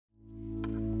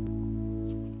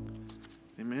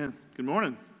Good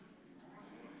morning.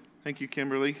 Thank you,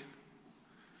 Kimberly.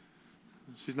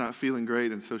 She's not feeling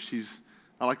great, and so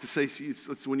I like to say,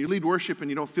 when you lead worship and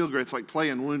you don't feel great, it's like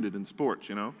playing wounded in sports,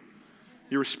 you know?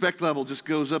 Your respect level just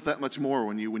goes up that much more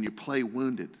when you play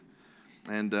wounded.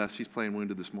 And she's playing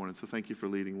wounded this morning, so thank you for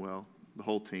leading well, the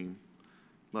whole team.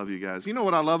 Love you guys. You know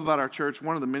what I love about our church?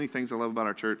 One of the many things I love about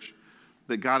our church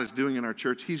that God is doing in our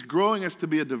church, He's growing us to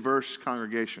be a diverse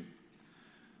congregation.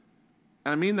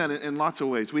 And I mean that in lots of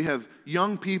ways. We have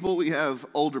young people, we have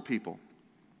older people,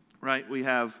 right? We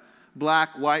have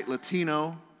black, white,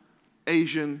 Latino,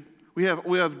 Asian. We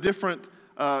have different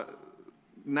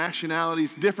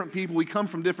nationalities, different people. We come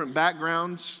from different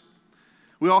backgrounds.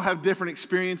 We all have different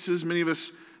experiences. Many of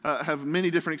us have many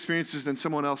different experiences than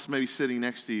someone else maybe sitting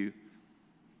next to you.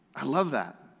 I love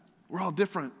that. We're all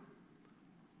different.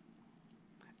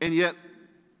 And yet,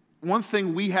 one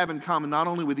thing we have in common, not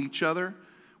only with each other,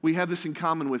 we have this in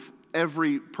common with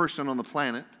every person on the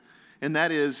planet, and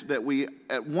that is that we,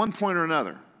 at one point or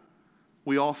another,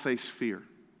 we all face fear.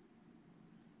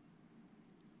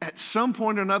 At some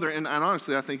point or another, and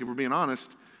honestly, I think if we're being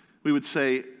honest, we would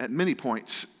say at many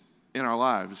points in our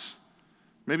lives,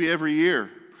 maybe every year,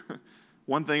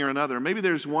 one thing or another. Maybe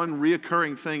there's one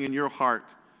reoccurring thing in your heart,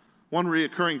 one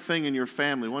reoccurring thing in your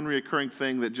family, one reoccurring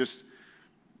thing that just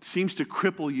seems to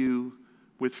cripple you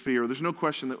with fear. There's no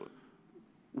question that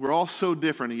we're all so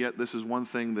different, and yet this is one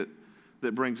thing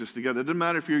that brings us together. It doesn't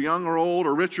matter if you're young or old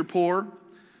or rich or poor,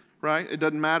 right? It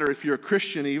doesn't matter if you're a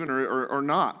Christian even or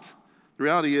not. The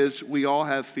reality is we all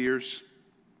have fears.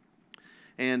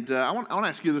 And I want to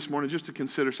ask you this morning just to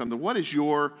consider something. What is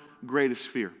your greatest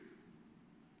fear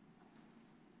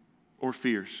or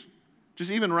fears?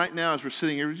 Just even right now as we're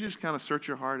sitting here, would you just kind of search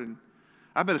your heart? And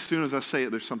I bet as soon as I say it,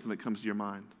 there's something that comes to your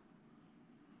mind.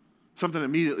 Something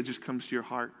immediately just comes to your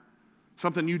heart.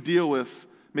 Something you deal with.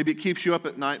 Maybe it keeps you up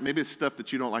at night. Maybe it's stuff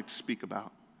that you don't like to speak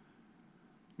about.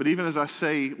 But even as I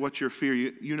say what's your fear,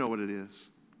 you know what it is.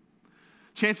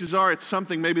 Chances are it's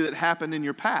something maybe that happened in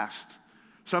your past.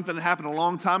 Something that happened a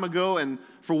long time ago, and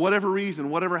for whatever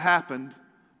reason, whatever happened,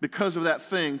 because of that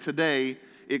thing today,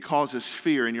 it causes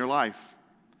fear in your life.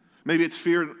 Maybe it's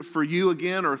fear for you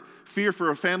again, or fear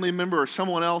for a family member or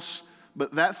someone else,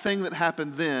 but that thing that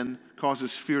happened then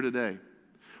causes fear today.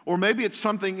 Or maybe it's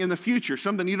something in the future,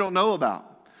 something you don't know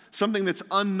about, something that's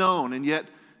unknown, and yet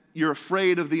you're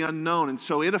afraid of the unknown, and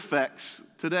so it affects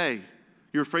today.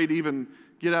 You're afraid to even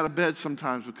get out of bed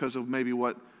sometimes because of maybe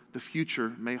what the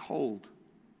future may hold.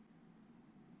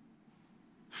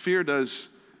 Fear does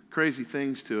crazy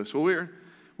things to us. Well,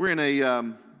 we're in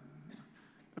a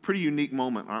pretty unique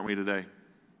moment, aren't we, today?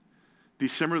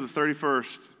 December the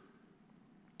 31st,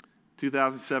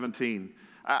 2017.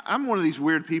 I'm one of these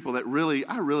weird people that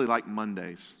I really like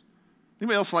Mondays.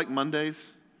 Anybody else like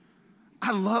Mondays?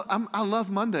 I love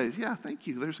Mondays. Yeah, thank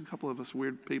you. There's a couple of us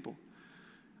weird people.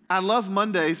 I love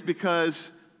Mondays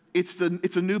because it's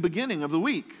a new beginning of the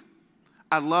week.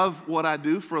 I love what I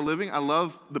do for a living. I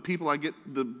love the people I get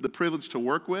the privilege to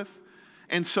work with.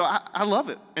 And so I love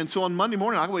it. And so on Monday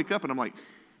morning, I wake up and I'm like,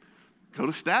 go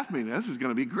to staff meeting. This is going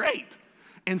to be great.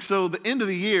 And so the end of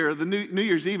the year, the New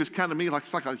Year's Eve is kind of me like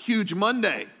it's like a huge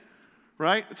Monday,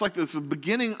 right? It's like the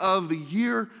beginning of the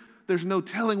year. There's no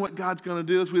telling what God's going to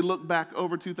do as we look back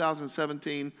over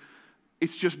 2017.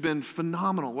 It's just been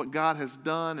phenomenal what God has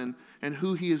done and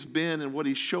who He has been and what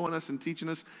He's showing us and teaching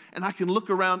us. And I can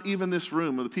look around even this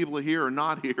room of the people that are here or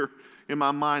not here in my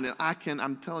mind, and I can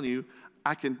tell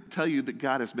you that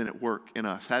God has been at work in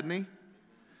us, hadn't He?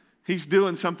 He's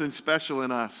doing something special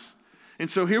in us. And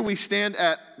so here we stand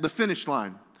at the finish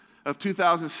line of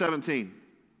 2017.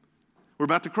 We're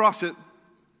about to cross it.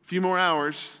 A few more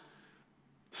hours.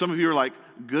 Some of you are like,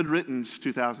 good riddance,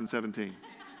 2017.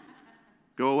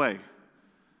 Go away.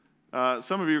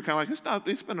 Some of you are kind of like,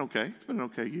 it's been okay. It's been an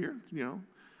okay year, you know.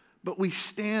 But we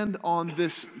stand on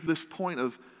this point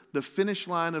of the finish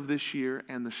line of this year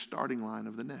and the starting line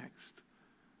of the next.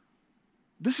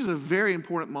 This is a very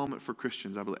important moment for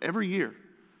Christians, I believe. Every year.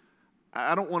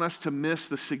 I don't want us to miss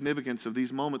the significance of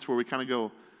these moments where we kind of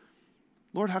go,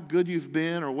 Lord, how good you've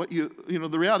been, or what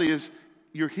the reality is,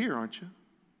 you're here, aren't you?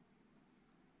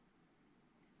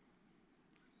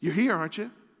 You're here, aren't you?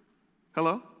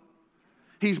 Hello?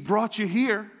 He's brought you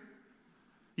here.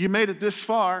 You made it this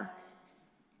far.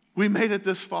 We made it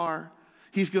this far.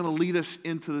 He's going to lead us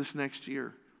into this next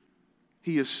year.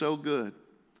 He is so good.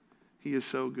 He is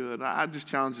so good. I just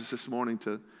challenge us this morning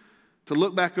to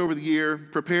look back over the year,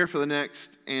 prepare for the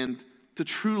next, and to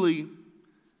truly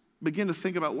begin to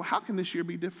think about, well, how can this year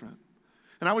be different?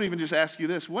 And I would even just ask you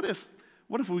this. What if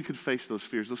we could face those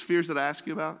fears that I ask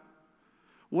you about?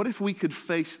 What if we could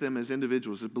face them as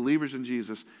individuals, as believers in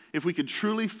Jesus? If we could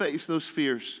truly face those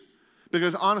fears?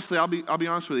 Because honestly, I'll be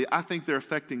honest with you, I think they're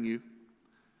affecting you.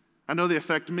 I know they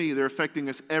affect me. They're affecting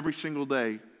us every single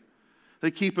day.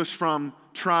 They keep us from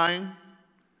trying.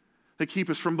 They keep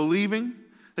us from believing.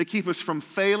 They keep us from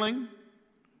failing.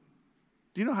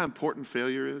 Do you know how important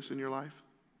failure is in your life?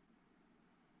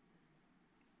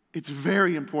 It's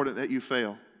very important that you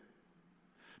fail.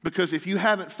 Because if you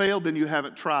haven't failed, then you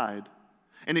haven't tried.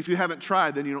 And if you haven't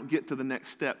tried, then you don't get to the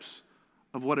next steps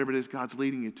of whatever it is God's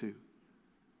leading you to.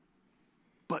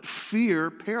 But fear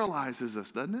paralyzes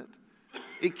us, doesn't it?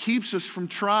 It keeps us from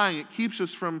trying. It keeps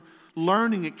us from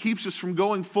learning. It keeps us from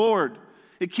going forward.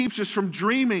 It keeps us from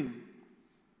dreaming.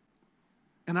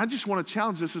 And I just want to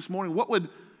challenge this morning. What would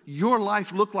your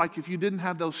life look like if you didn't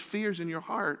have those fears in your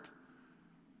heart?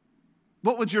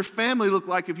 What would your family look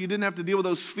like if you didn't have to deal with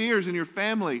those fears in your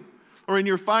family or in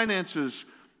your finances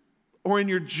or in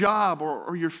your job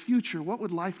or your future? What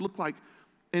would life look like?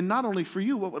 And not only for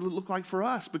you, what would it look like for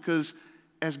us? Because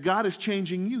as God is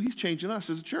changing you, He's changing us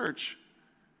as a church.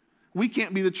 We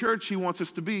can't be the church He wants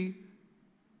us to be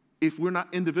if we're not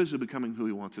individually becoming who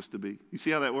He wants us to be. You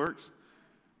see how that works?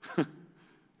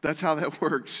 That's how that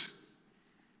works.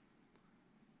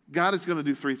 God is going to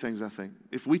do three things, I think.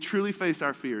 If we truly face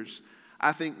our fears,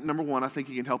 I think, number one, I think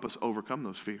He can help us overcome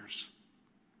those fears.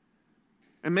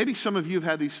 And maybe some of you have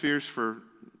had these fears for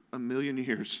a million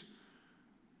years.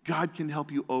 God can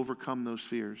help you overcome those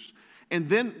fears. And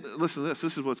then, listen to this.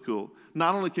 This is what's cool.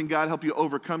 Not only can God help you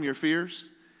overcome your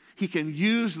fears, He can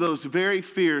use those very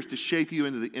fears to shape you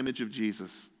into the image of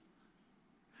Jesus.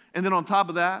 And then on top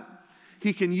of that,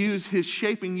 He can use His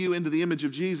shaping you into the image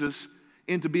of Jesus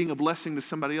into being a blessing to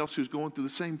somebody else who's going through the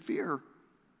same fear.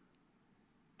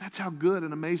 That's how good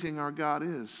and amazing our God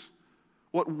is.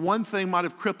 What one thing might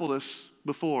have crippled us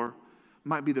before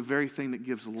might be the very thing that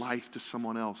gives life to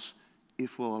someone else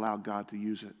if we'll allow God to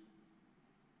use it.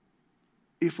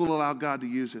 If we'll allow God to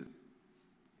use it.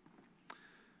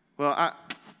 Well,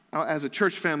 as a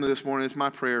church family this morning, it's my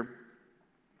prayer,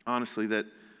 honestly, that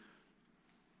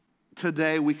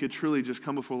today we could truly just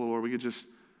come before the Lord. We could just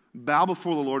bow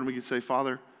before the Lord and we could say,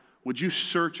 Father, would you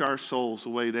search our souls the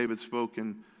way David spoke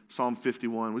in Psalm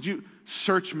 51? Would you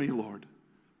search me, Lord?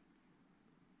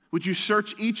 Would you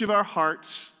search each of our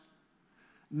hearts?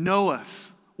 Know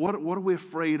us. What are we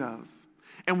afraid of?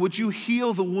 And would you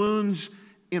heal the wounds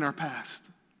in our past?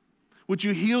 Would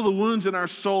you heal the wounds in our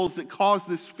souls that cause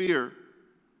this fear?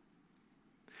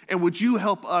 And would you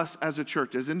help us as a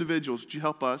church, as individuals, would you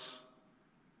help us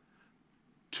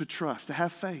to trust, to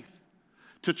have faith,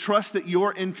 to trust that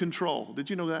you're in control? Did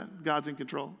you know that? God's in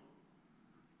control.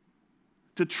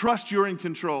 To trust you're in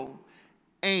control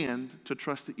and to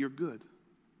trust that you're good.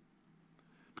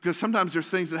 Because sometimes there's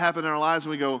things that happen in our lives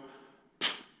and we go,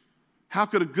 how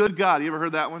could a good God, you ever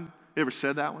heard that one? You ever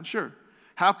said that one? Sure.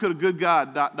 How could a good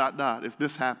God, ... if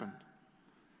this happened?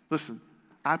 Listen,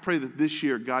 I pray that this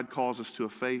year God calls us to a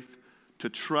faith to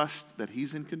trust that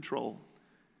He's in control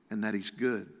and that He's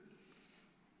good.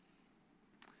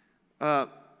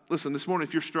 Listen, this morning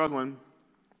if you're struggling,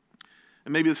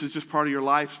 and maybe this is just part of your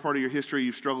life, part of your history,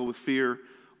 you've struggled with fear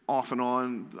off and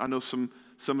on. I know some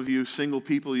of you single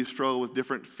people, you struggle with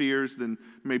different fears than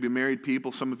maybe married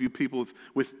people. Some of you people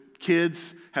with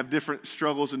kids have different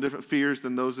struggles and different fears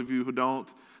than those of you who don't.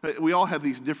 We all have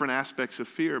these different aspects of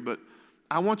fear, but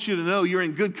I want you to know you're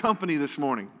in good company this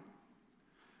morning.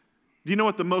 Do you know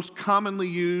what the most commonly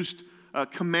used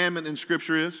commandment in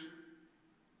Scripture is?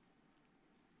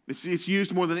 It's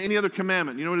used more than any other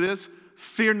commandment. You know what it is?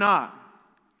 Fear not.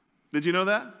 Did you know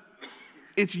that?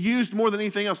 It's used more than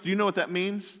anything else. Do you know what that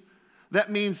means? That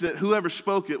means that whoever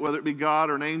spoke it, whether it be God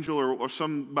or an angel or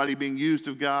somebody being used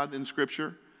of God in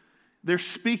Scripture, they're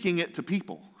speaking it to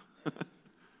people.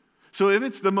 So if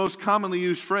it's the most commonly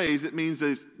used phrase, it means that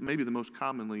it's maybe the most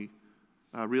commonly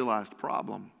realized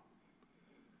problem.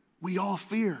 We all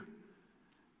fear.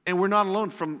 And we're not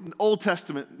alone. From Old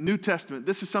Testament, New Testament,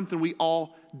 this is something we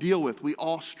all deal with. We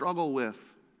all struggle with.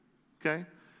 Okay?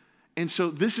 And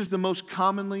so this is the most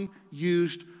commonly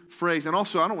used phrase. And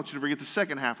also, I don't want you to forget the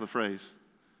second half of the phrase.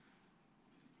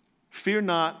 Fear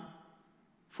not,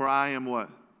 for I am what?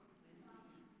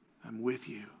 I'm with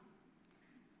you.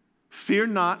 Fear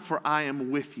not, for I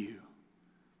am with you.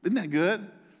 Isn't that good?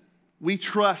 We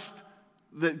trust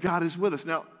that God is with us.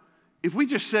 Now, if we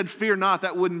just said fear not,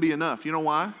 that wouldn't be enough. You know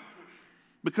why?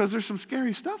 Because there's some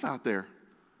scary stuff out there.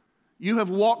 You have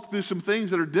walked through some things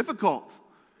that are difficult.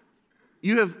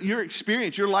 You have your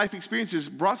experience, your life experience has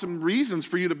brought some reasons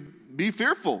for you to be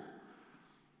fearful.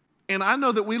 And I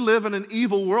know that we live in an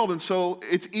evil world, and so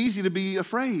it's easy to be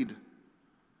afraid.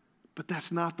 But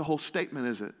that's not the whole statement,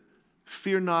 is it?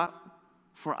 Fear not,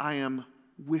 for I am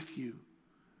with you.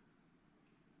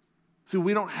 See,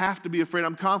 we don't have to be afraid.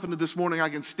 I'm confident this morning I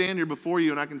can stand here before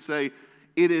you and I can say,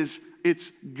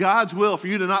 it's God's will for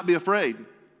you to not be afraid.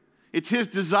 It's His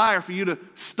desire for you to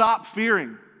stop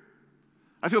fearing.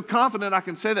 I feel confident I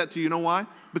can say that to you. You know why?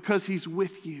 Because He's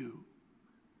with you.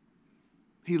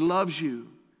 He loves you.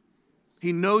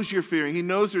 He knows you're fearing. He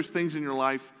knows there's things in your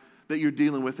life that you're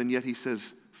dealing with, and yet He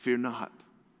says, fear not,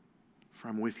 for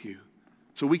I'm with you.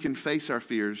 So we can face our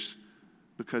fears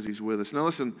because He's with us. Now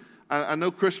listen, I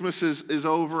know Christmas is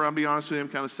over. I'll be honest with you, I'm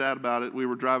kind of sad about it. We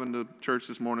were driving to church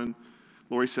this morning.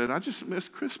 Lori said, I just miss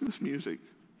Christmas music.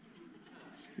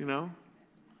 You know?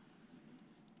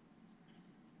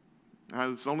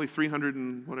 It's only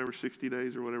 360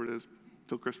 days or whatever it is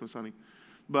till Christmas, honey.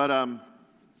 But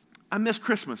I miss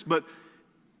Christmas. But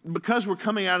because we're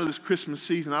coming out of this Christmas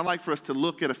season, I'd like for us to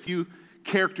look at a few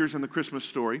characters in the Christmas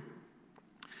story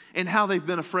and how they've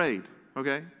been afraid,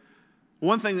 okay?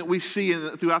 One thing that we see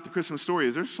throughout the Christmas story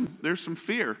is there's some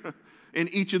fear in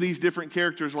each of these different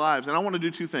characters' lives. And I want to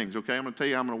do two things, okay? I'm going to tell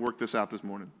you how I'm going to work this out this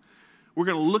morning. We're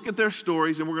going to look at their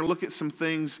stories, and we're going to look at some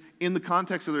things in the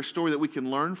context of their story that we can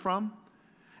learn from.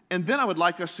 And then I would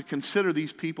like us to consider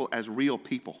these people as real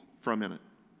people for a minute.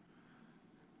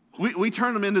 We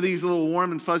turn them into these little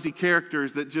warm and fuzzy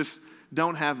characters that just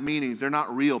don't have meanings. They're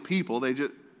not real people. They're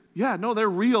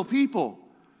real people.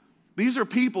 These are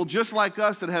people just like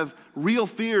us that have real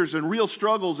fears and real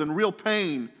struggles and real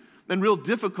pain and real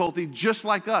difficulty just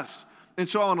like us. And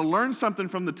so I want to learn something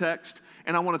from the text,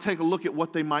 and I want to take a look at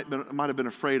what they might have been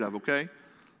afraid of, okay?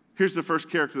 Here's the first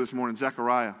character this morning,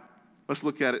 Zechariah. Let's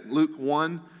look at it. Luke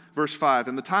 1, verse 5.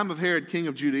 In the time of Herod, king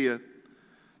of Judea,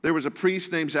 there was a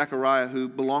priest named Zechariah who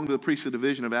belonged to the priestly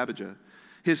division of Abijah.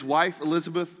 His wife,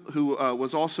 Elizabeth, who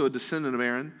was also a descendant of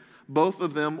Aaron, both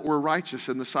of them were righteous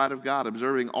in the sight of God,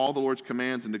 observing all the Lord's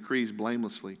commands and decrees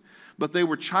blamelessly. But they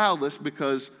were childless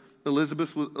because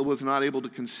Elizabeth was not able to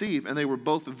conceive, and they were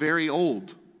both very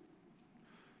old.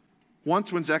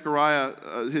 Once when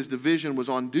Zechariah, his division, was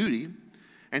on duty,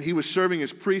 and he was serving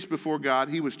as priest before God,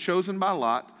 he was chosen by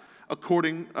Lot,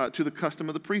 according to the custom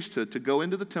of the priesthood, to go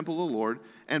into the temple of the Lord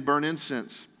and burn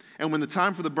incense. And when the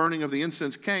time for the burning of the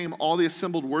incense came, all the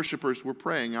assembled worshipers were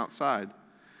praying outside.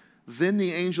 Then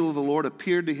the angel of the Lord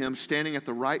appeared to him, standing at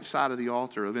the right side of the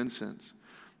altar of incense.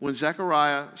 When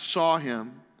Zechariah saw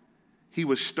him, he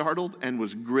was startled and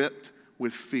was gripped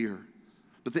with fear.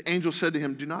 But the angel said to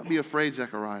him, do not be afraid,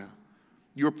 Zechariah.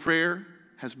 Your prayer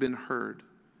has been heard.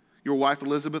 Your wife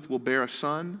Elizabeth will bear a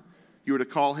son. You are to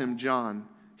call him John.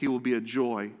 He will be a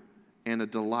joy and a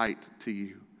delight to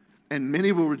you. And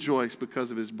many will rejoice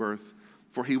because of his birth,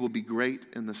 for he will be great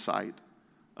in the sight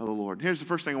of the Lord. Here's the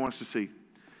first thing I want us to see.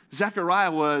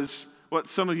 Zechariah was what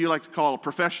some of you like to call a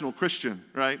professional Christian,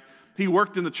 right? He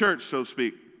worked in the church, so to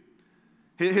speak.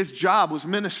 His job was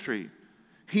ministry.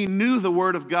 He knew the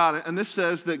word of God, and this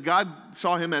says that God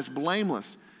saw him as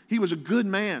blameless. He was a good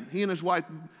man. He and his wife,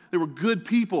 they were good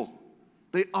people.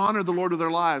 They honored the Lord with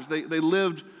their lives. They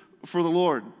lived for the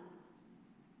Lord.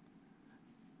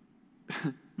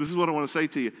 This is what I want to say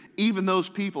to you. Even those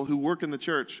people who work in the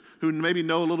church, who maybe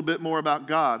know a little bit more about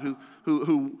God,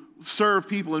 who serve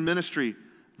people in ministry,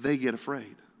 they get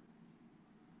afraid.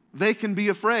 They can be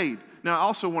afraid. Now, I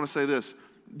also want to say this.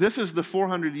 This is the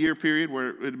 400-year period where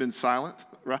it had been silent,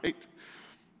 right?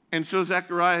 And so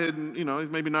Zechariah had, he's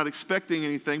maybe not expecting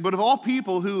anything. But of all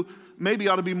people who maybe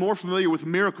ought to be more familiar with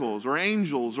miracles or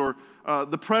angels or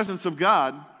the presence of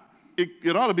God,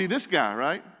 it ought to be this guy,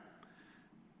 right?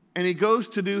 And he goes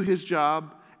to do his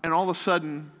job, and all of a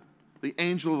sudden, the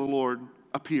angel of the Lord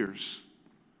appears.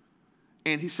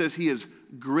 And he says he is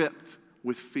gripped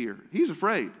with fear. He's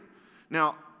afraid.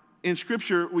 Now, in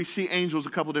Scripture, we see angels a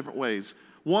couple different ways.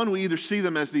 One, we either see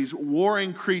them as these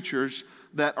warring creatures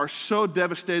that are so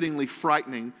devastatingly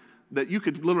frightening that you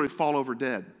could literally fall over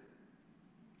dead.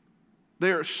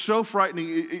 They are so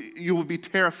frightening, you will be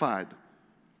terrified.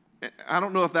 I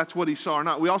don't know if that's what he saw or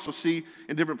not. We also see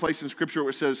in different places in Scripture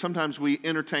where it says sometimes we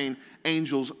entertain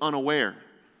angels unaware.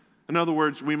 In other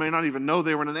words, we may not even know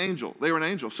they were an angel. They were an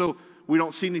angel. So we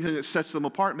don't see anything that sets them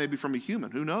apart maybe from a human.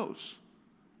 Who knows?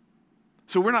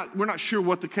 So we're not sure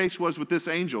what the case was with this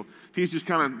angel. If he's just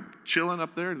kind of chilling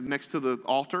up there next to the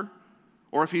altar,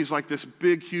 or if he's like this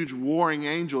big, huge warring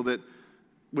angel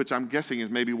which I'm guessing is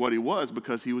maybe what he was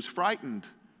because he was frightened.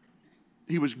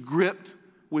 He was gripped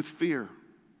with fear.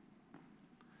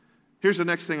 Here's the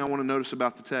next thing I want to notice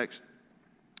about the text.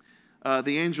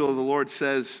 The angel of the Lord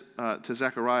says to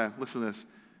Zechariah, listen to this,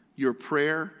 your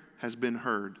prayer has been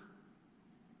heard.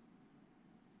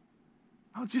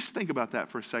 Oh, just think about that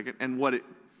for a second and what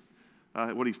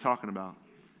he's talking about.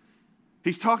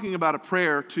 He's talking about a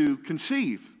prayer to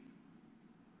conceive.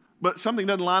 But something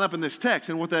doesn't line up in this text.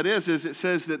 And what that is it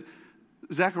says that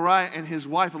Zechariah and his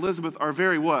wife Elizabeth are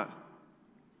very what?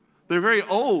 They're very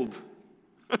old.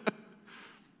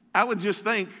 I would just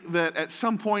think that at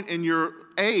some point in your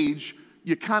age,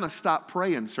 you kind of stop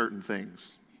praying certain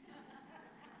things.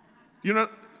 You know,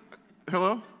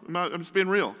 hello? I'm just being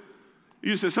real.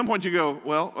 You just at some point you go,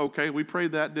 well, okay, we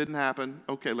prayed that, didn't happen.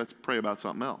 Okay, let's pray about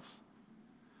something else.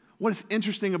 What is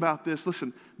interesting about this,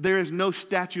 listen, there is no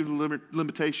statute of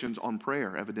limitations on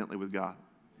prayer, evidently, with God.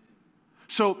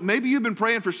 So maybe you've been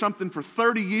praying for something for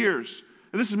 30 years.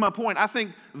 And this is my point. I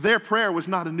think their prayer was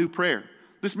not a new prayer.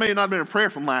 This may not have been a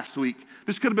prayer from last week.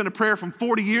 This could have been a prayer from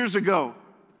 40 years ago.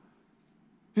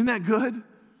 Isn't that good?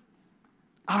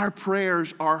 Our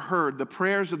prayers are heard. The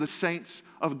prayers of the saints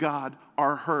of God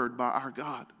are heard by our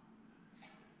God.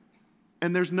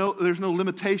 And there's no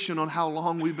limitation on how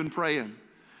long we've been praying.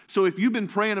 So if you've been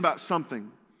praying about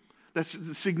something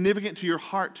that's significant to your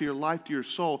heart, to your life, to your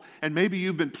soul, and maybe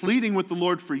you've been pleading with the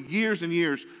Lord for years and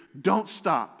years, don't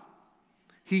stop.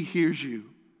 He hears you.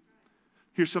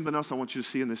 Here's something else I want you to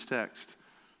see in this text.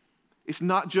 It's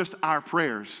not just our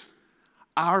prayers.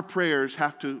 Our prayers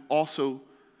have to also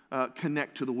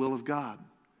connect to the will of God.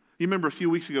 You remember a few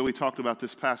weeks ago we talked about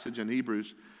this passage in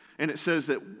Hebrews, and it says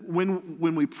that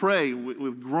when we pray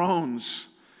with groans,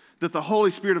 that the Holy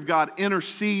Spirit of God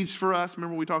intercedes for us.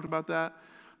 Remember we talked about that?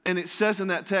 And it says in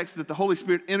that text that the Holy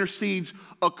Spirit intercedes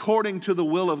according to the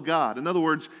will of God. In other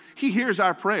words, He hears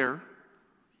our prayer,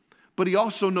 but He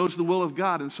also knows the will of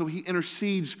God, and so He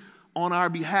intercedes on our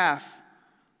behalf,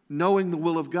 knowing the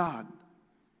will of God.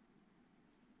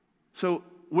 So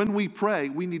when we pray,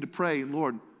 we need to pray, and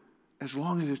Lord, as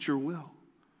long as it's your will.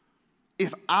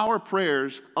 If our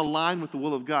prayers align with the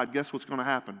will of God, guess what's going to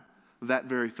happen? That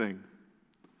very thing.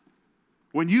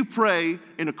 When you pray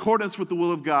in accordance with the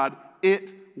will of God,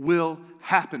 it will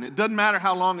happen. It doesn't matter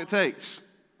how long it takes.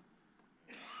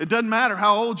 It doesn't matter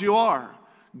how old you are.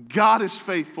 God is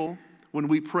faithful. When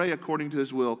we pray according to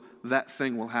His will, that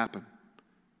thing will happen.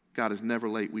 God is never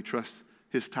late. We trust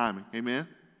His timing. Amen?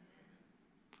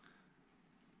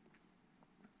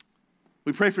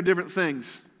 We pray for different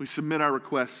things. We submit our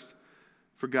requests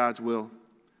for God's will.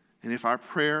 And if our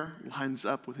prayer lines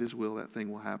up with His will, that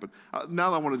thing will happen.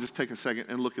 Now I want to just take a second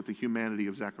and look at the humanity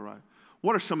of Zechariah.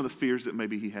 What are some of the fears that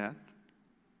maybe he had?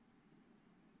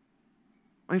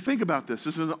 I mean, think about this.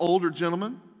 This is an older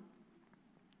gentleman.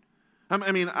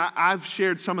 I've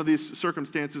shared some of these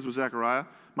circumstances with Zechariah.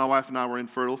 My wife and I were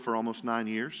infertile for almost 9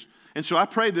 years. And so I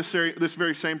prayed this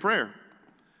very same prayer.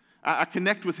 I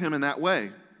connect with him in that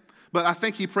way. But I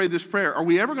think he prayed this prayer. Are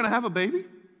we ever going to have a baby?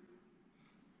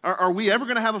 Are we ever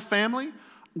going to have a family?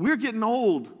 We're getting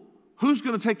old. Who's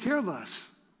going to take care of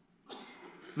us?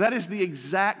 That is the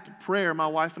exact prayer my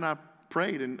wife and I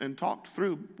prayed and talked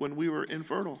through when we were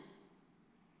infertile.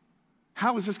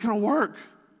 How is this going to work?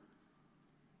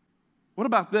 What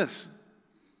about this?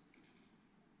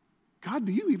 God,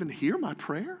 do you even hear my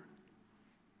prayer?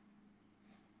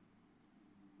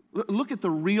 Look at the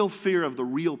real fear of the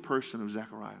real person of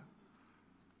Zechariah.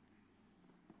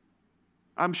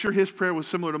 I'm sure his prayer was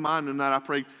similar to mine in that I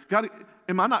prayed, God,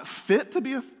 am I not fit to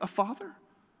be a father?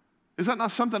 Is that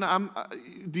not something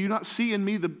do you not see in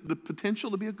me the potential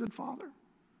to be a good father?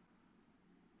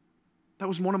 That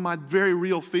was one of my very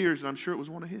real fears, and I'm sure it was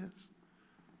one of his.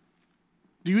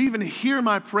 Do you even hear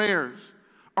my prayers?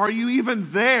 Are you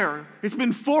even there? It's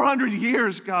been 400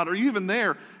 years, God. Are you even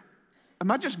there? Am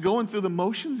I just going through the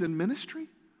motions in ministry?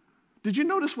 Did you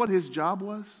notice what his job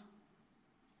was?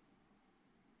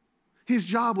 His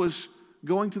job was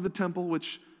going to the temple,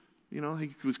 which, he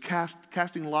was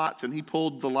casting lots, and he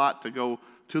pulled the lot to go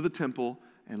to the temple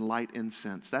and light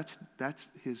incense.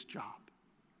 That's his job.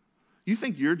 You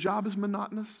think your job is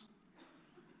monotonous?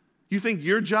 You think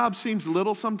your job seems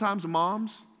little sometimes,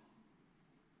 moms?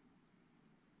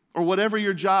 Or whatever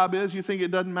your job is, you think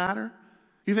it doesn't matter?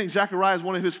 You think Zechariah's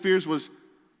one of his fears was,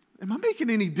 am I making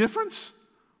any difference?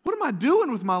 What am I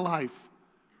doing with my life?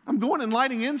 I'm going and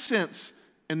lighting incense.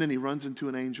 And then he runs into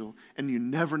an angel, and you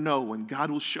never know when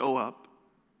God will show up.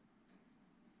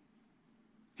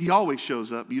 He always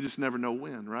shows up. You just never know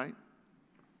when, right?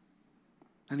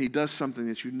 And he does something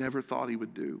that you never thought he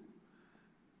would do.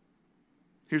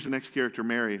 Here's the next character,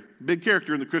 Mary. Big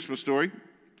character in the Christmas story,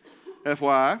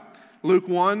 FYI. Luke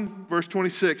 1, verse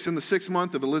 26, in the 6th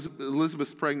month of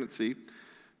Elizabeth's pregnancy,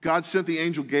 God sent the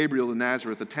angel Gabriel to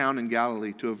Nazareth, a town in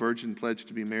Galilee, to a virgin pledged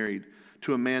to be married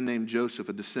to a man named Joseph,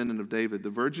 a descendant of David. The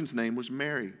virgin's name was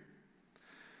Mary.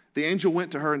 The angel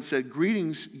went to her and said,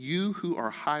 "Greetings, you who are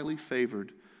highly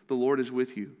favored. The Lord is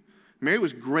with you." Mary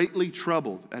was greatly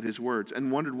troubled at his words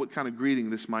and wondered what kind of greeting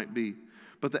this might be.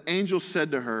 But the angel said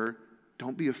to her,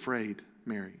 "Don't be afraid,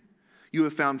 Mary. You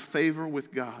have found favor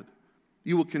with God.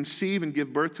 You will conceive and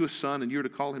give birth to a son, and you're to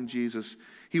call him Jesus.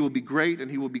 He will be great,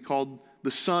 and he will be called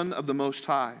the Son of the Most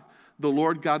High. The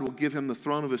Lord God will give him the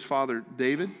throne of his father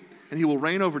David, and he will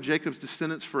reign over Jacob's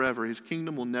descendants forever. His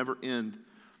kingdom will never end."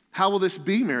 "How will this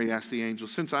be," Mary asked the angel,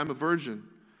 "since I'm a virgin?"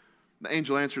 The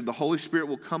angel answered, "The Holy Spirit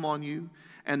will come on you,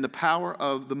 and the power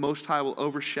of the Most High will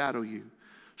overshadow you.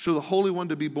 So the Holy One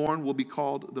to be born will be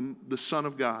called the Son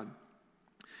of God.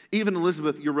 Even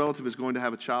Elizabeth, your relative, is going to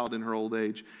have a child in her old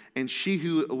age, and she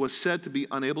who was said to be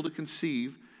unable to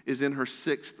conceive is in her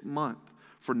 6th month,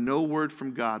 for no word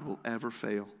from God will ever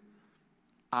fail."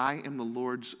 "I am the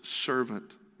Lord's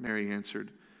servant," Mary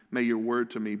answered. "May your word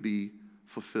to me be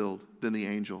fulfilled." Then the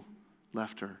angel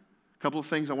left her. A couple of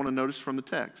things I want to notice from the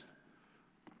text.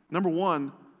 Number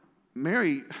one,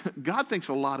 Mary, God thinks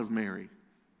a lot of Mary.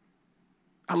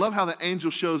 I love how the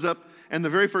angel shows up, and the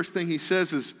very first thing he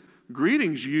says is,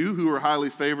 "Greetings, you who are highly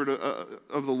favored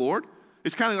of the Lord."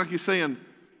 It's kind of like he's saying,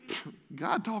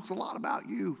 God talks a lot about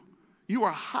you. You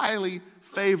are highly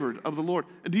favored of the Lord.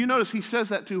 And do you notice he says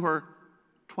that to her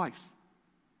twice?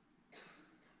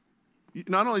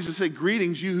 Not only does he say,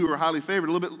 "Greetings, you who are highly favored,"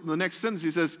 a little bit in the next sentence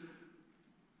he says,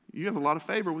 "You have a lot of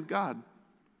favor with God."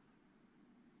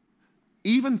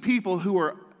 Even people who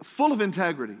are full of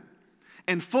integrity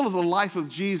and full of the life of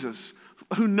Jesus,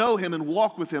 who know him and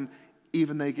walk with him,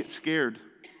 even they get scared.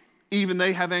 Even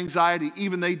they have anxiety.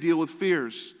 Even they deal with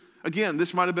fears. Again,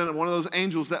 this might have been one of those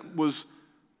angels that was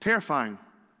terrifying.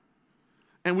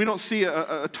 And we don't see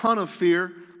a ton of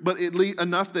fear, but at least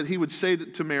enough that he would say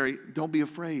to Mary, "Don't be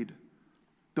afraid.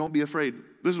 Don't be afraid."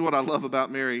 This is what I love about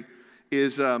Mary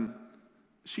is I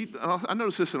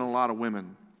notice this in a lot of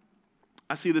women.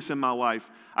 I see this in my wife.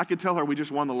 I could tell her we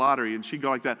just won the lottery, and she'd go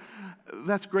like that.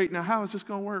 "That's great. Now, how is this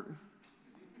going to work?"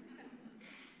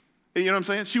 You know what I'm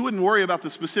saying? She wouldn't worry about the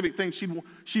specific things.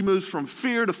 She moves from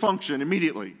fear to function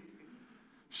immediately.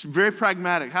 She's very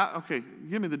pragmatic. Okay,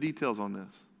 give me the details on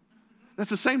this. That's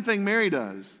the same thing Mary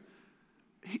does.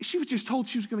 She was just told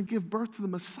she was going to give birth to the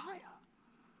Messiah.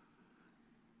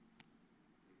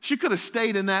 She could have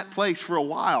stayed in that place for a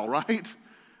while, right?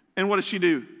 And what does she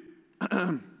do?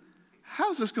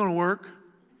 "How's this going to work?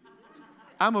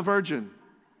 I'm a virgin."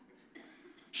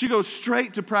 She goes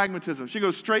straight to pragmatism. She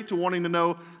goes straight to wanting to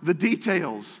know the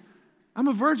details. "I'm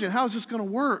a virgin. How is this going to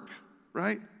work?"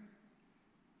 Right?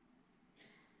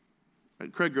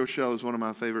 Craig Groeschel is one of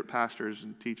my favorite pastors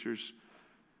and teachers.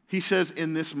 He says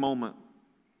in this moment,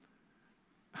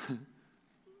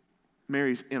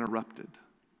 Mary's interrupted.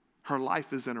 Her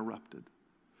life is interrupted.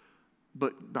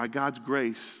 But by God's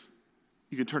grace,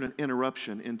 you can turn an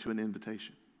interruption into an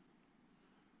invitation.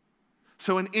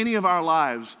 So in any of our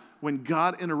lives, when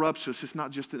God interrupts us, it's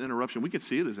not just an interruption. We could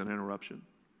see it as an interruption,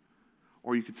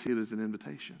 or you could see it as an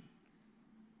invitation.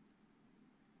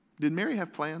 Did Mary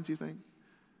have plans, you think?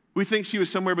 We think she was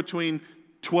somewhere between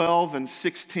 12 and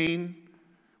 16,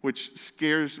 which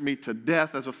scares me to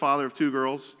death as a father of 2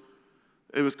 girls.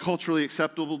 It was culturally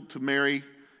acceptable to marry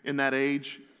in that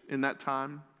age, in that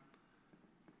time.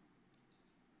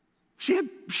 She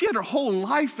had her whole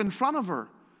life in front of her.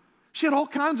 She had all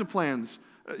kinds of plans.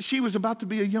 She was about to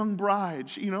be a young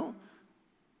bride, you know.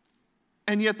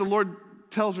 And yet the Lord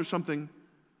tells her something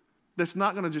that's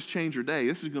not going to just change her day.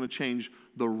 This is going to change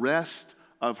the rest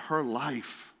of her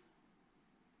life.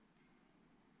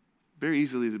 Very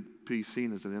easily to be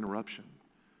seen as an interruption.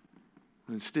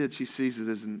 And instead, she sees it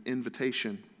as an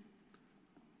invitation.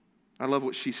 I love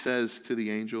what she says to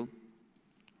the angel.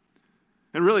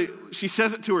 And really, she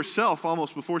says it to herself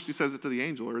almost before she says it to the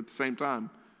angel, or at the same time.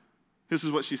 This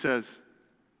is what she says: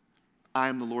 "I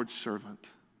am the Lord's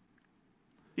servant."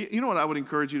 You know what I would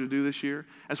encourage you to do this year?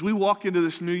 As we walk into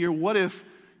this new year, what if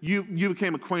you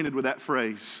became acquainted with that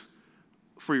phrase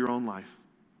for your own life?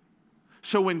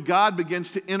 So when God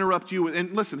begins to interrupt you,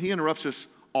 and listen, he interrupts us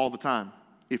all the time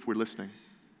if we're listening.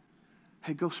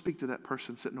 Hey, go speak to that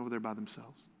person sitting over there by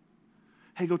themselves.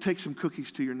 Hey, go take some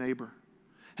cookies to your neighbor.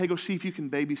 Hey, go see if you can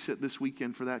babysit this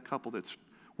weekend for that couple that's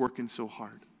working so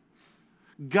hard.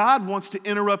 God wants to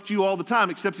interrupt you all the time,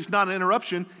 except it's not an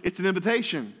interruption, it's an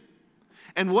invitation.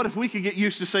 And what if we could get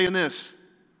used to saying this?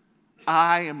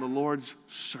 "I am the Lord's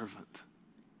servant."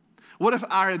 What if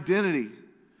our identity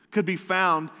could be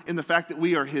found in the fact that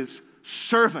we are his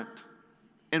servant,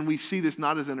 and we see this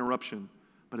not as interruption,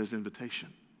 but as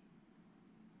invitation?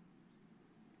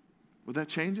 Would that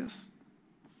change us?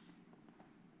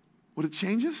 Would it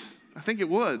change us? I think it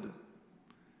would.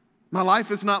 My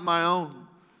life is not my own.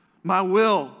 My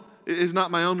will is not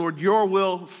my own, Lord. Your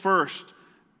will first.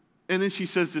 And then she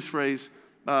says this phrase,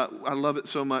 I love it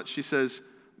so much. She says,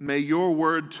 may your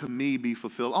word to me be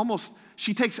fulfilled. Almost,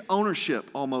 she takes ownership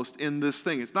almost in this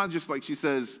thing. It's not just like she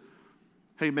says,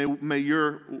 hey, may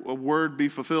your word be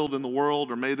fulfilled in the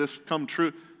world, or may this come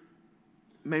true.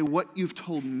 May what you've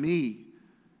told me,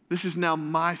 this is now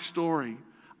my story.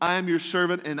 I am your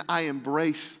servant and I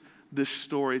embrace this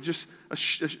story. Just a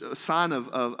sign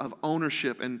of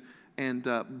ownership and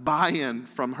buy-in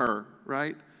from her,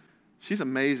 right? She's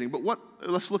amazing. But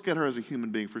let's look at her as a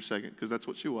human being for a second, because that's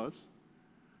what she was.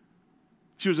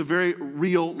 She was a very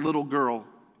real little girl.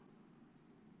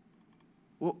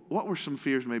 What were some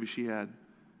fears maybe she had?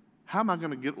 How am I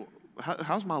going to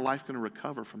how's my life going to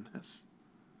recover from this?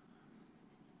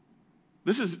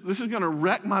 This is going to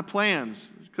wreck my plans.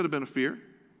 It could have been a fear.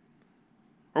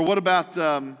 Or what about,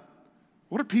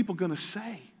 what are people going to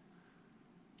say?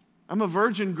 I'm a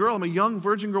virgin girl. I'm a young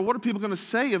virgin girl. What are people going to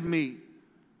say of me?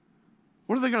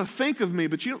 What are they going to think of me?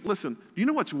 But listen, do you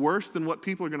know what's worse than what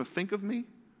people are going to think of me?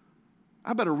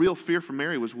 I bet a real fear for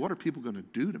Mary was, what are people going to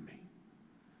do to me?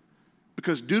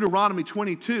 Because Deuteronomy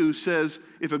 22 says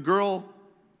if a girl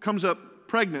comes up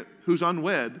pregnant who's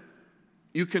unwed,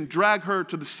 you can drag her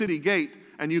to the city gate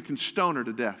and you can stone her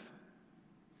to death.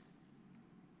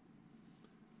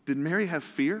 Did Mary have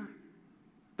fear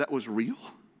that was real?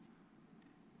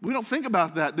 We don't think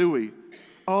about that, do we?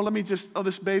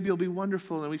 This baby will be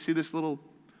wonderful. And we see this little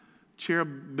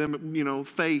cherubim,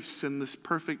 face and this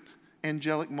perfect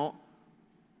angelic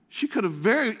She could have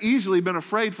very easily been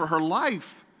afraid for her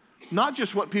life, not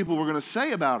just what people were going to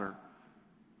say about her.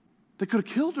 They could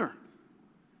have killed her.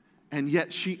 And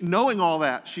yet knowing all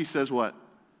that, she says what?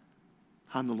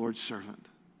 I'm the Lord's servant.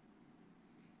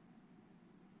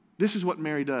 This is what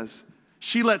Mary does.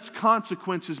 She lets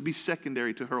consequences be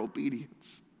secondary to her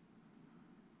obedience.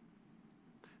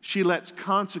 She lets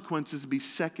consequences be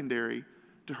secondary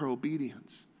to her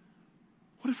obedience.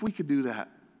 What if we could do that?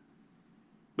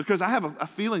 Because I have a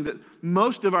feeling that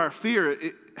most of our fear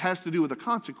has to do with the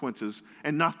consequences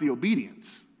and not the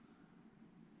obedience.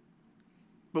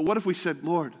 But what if we said,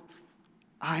 Lord,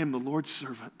 I am the Lord's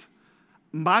servant.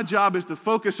 My job is to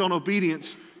focus on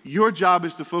obedience. Your job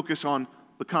is to focus on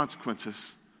the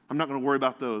consequences. I'm not going to worry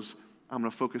about those. I'm going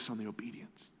to focus on the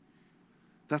obedience.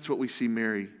 That's what we see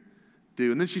Mary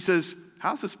do. And then she says,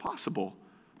 how's this possible?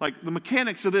 Like the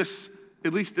mechanics of this,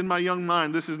 at least in my young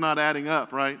mind, this is not adding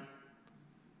up, right?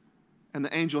 And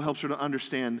the angel helps her to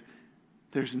understand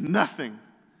there's nothing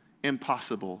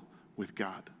impossible with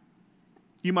God.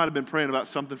 You might have been praying about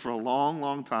something for a long,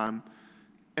 long time.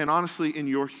 And honestly, in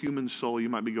your human soul, you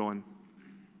might be going,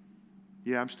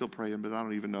 yeah, I'm still praying, but I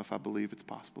don't even know if I believe it's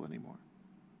possible anymore.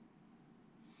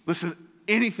 Listen,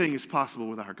 anything is possible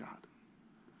with our God.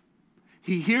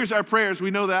 He hears our prayers,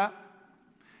 we know that.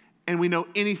 And we know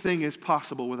anything is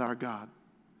possible with our God.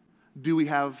 Do we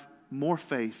have more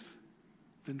faith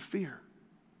than fear?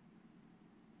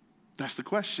 That's the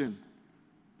question.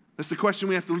 That's the question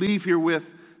we have to leave here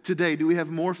with today. Do we have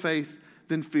more faith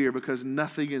than fear? Because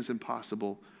nothing is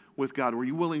impossible with God. Were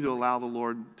you willing to allow the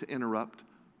Lord to interrupt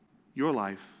your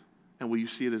life? And will you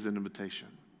see it as an invitation?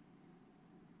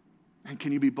 And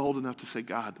can you be bold enough to say,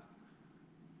 God,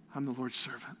 I'm the Lord's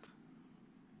servant.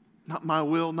 Not my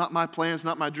will, not my plans,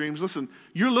 not my dreams. Listen,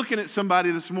 you're looking at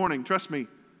somebody this morning, trust me,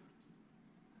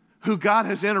 who God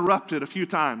has interrupted a few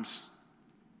times.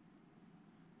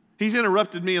 He's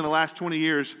interrupted me in the last 20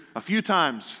 years a few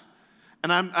times.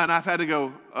 And I've had to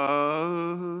go,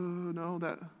 no,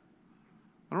 I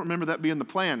don't remember that being the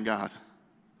plan, God.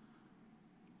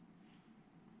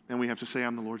 And we have to say,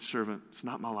 I'm the Lord's servant. It's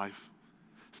not my life.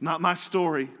 It's not my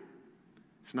story.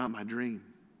 It's not my dream.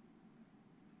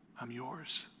 I'm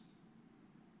yours.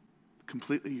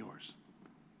 Completely yours.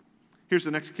 Here's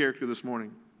the next character this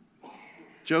morning.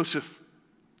 Joseph.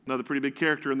 Another pretty big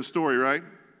character in the story, right?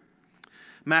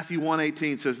 Matthew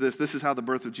 1:18 says this. This is how the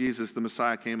birth of Jesus, the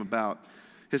Messiah, came about.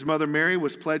 His mother Mary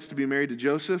was pledged to be married to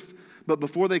Joseph, but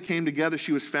before they came together,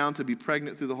 she was found to be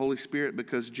pregnant through the Holy Spirit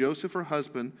because Joseph, her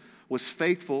husband, was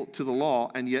faithful to the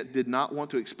law and yet did not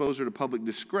want to expose her to public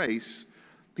disgrace.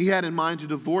 He had in mind to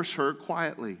divorce her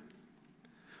quietly.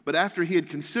 But after he had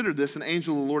considered this, an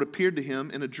angel of the Lord appeared to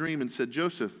him in a dream and said,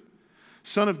 Joseph,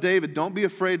 son of David, don't be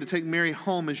afraid to take Mary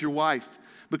home as your wife,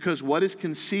 because what is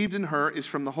conceived in her is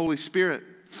from the Holy Spirit.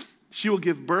 She will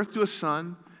give birth to a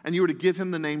son, and you are to give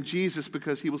him the name Jesus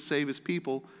because he will save his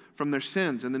people from their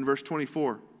sins. And then verse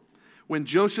 24, when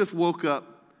Joseph woke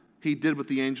up, he did what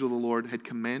the angel of the Lord had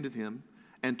commanded him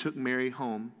and took Mary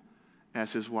home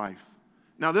as his wife.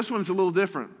 Now this one's a little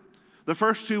different The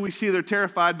first two, we see they're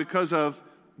terrified because of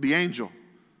the angel.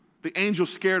 The angel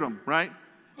scared them, right?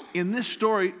 In this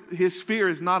story, his fear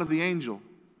is not of the angel.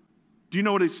 Do you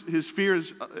know what his fear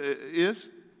is?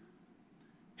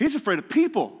 He's afraid of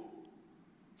people.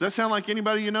 Does that sound like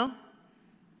anybody you know?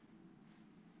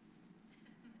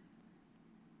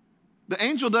 The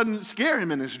angel doesn't scare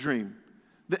him in his dream.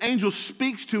 The angel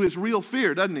speaks to his real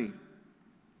fear, doesn't he?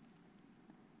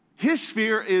 His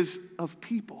fear is of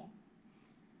people.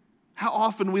 How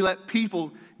often we let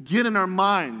people get in our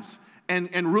minds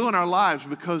and ruin our lives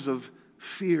because of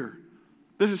fear.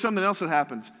 This is something else that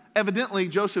happens. Evidently,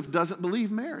 Joseph doesn't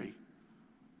believe Mary.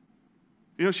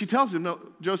 You know, she tells him, no,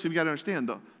 Joseph, you got to understand,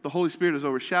 the Holy Spirit has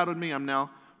overshadowed me. I'm now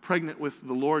pregnant with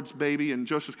the Lord's baby. And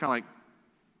Joseph's kind of like,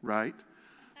 right.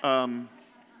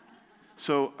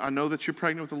 So I know that you're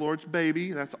pregnant with the Lord's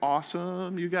baby. That's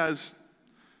awesome. You guys,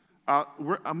 I'm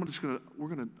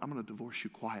gonna divorce you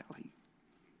quietly.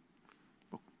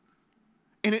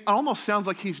 And it almost sounds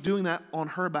like he's doing that on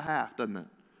her behalf, doesn't it?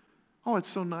 Oh, it's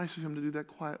so nice of him to do that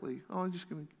quietly. Oh,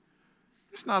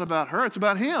 it's not about her, it's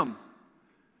about him.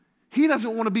 He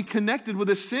doesn't want to be connected with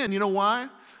this sin. You know why?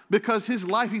 Because his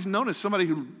life, he's known as somebody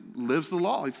who lives the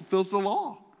law. He fulfills the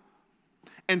law.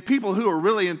 And people who are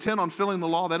really intent on filling the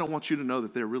law, they don't want you to know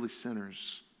that they're really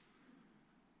sinners.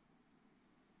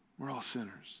 We're all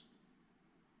sinners.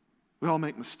 We all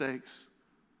make mistakes.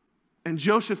 And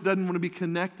Joseph doesn't want to be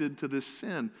connected to this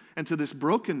sin and to this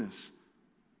brokenness.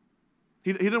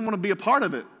 He didn't want to be a part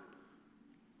of it,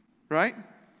 right?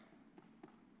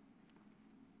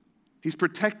 He's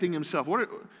protecting himself.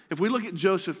 If we look at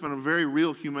Joseph from a very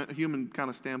real human kind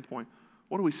of standpoint,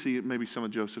 what do we see maybe some of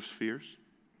Joseph's fears?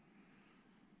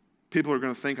 People are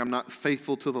going to think I'm not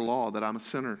faithful to the law, that I'm a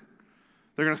sinner.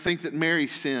 They're going to think that Mary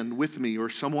sinned with me or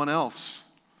someone else.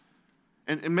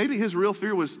 And maybe his real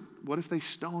fear was, what if they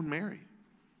stone Mary?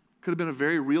 Could have been a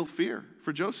very real fear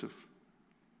for Joseph.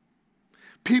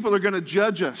 People are going to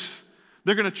judge us.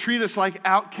 They're going to treat us like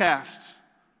outcasts.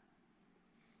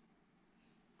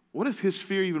 What if his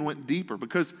fear even went deeper?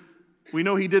 Because we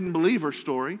know he didn't believe her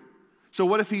story. So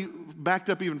what if he backed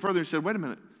up even further and said, wait a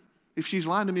minute, if she's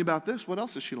lying to me about this, what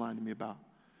else is she lying to me about?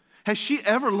 Has she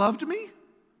ever loved me?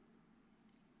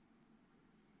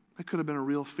 That could have been a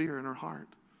real fear in her heart.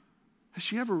 Has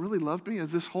she ever really loved me?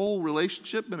 Has this whole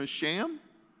relationship been a sham?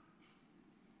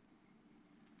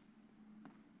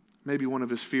 Maybe one of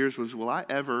his fears was, will I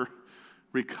ever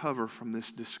recover from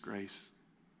this disgrace?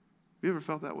 Have you ever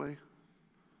felt that way?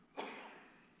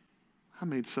 I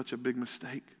made such a big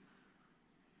mistake.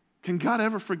 Can God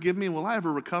ever forgive me? Will I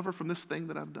ever recover from this thing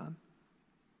that I've done?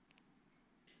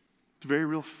 It's a very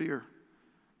real fear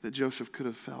that Joseph could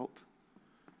have felt.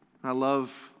 I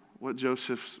love what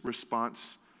Joseph's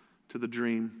response to the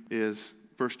dream is.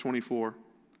 Verse 24.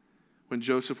 When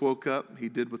Joseph woke up, he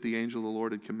did what the angel of the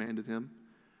Lord had commanded him,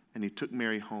 and he took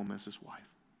Mary home as his wife.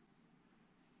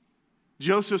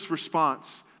 Joseph's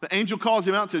response, the angel calls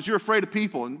him out and says, you're afraid of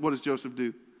people. And what does Joseph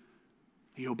do?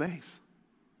 He obeys.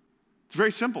 It's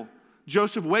very simple.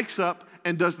 Joseph wakes up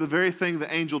and does the very thing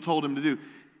the angel told him to do.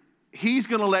 He's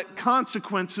going to let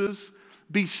consequences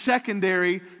be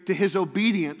secondary to his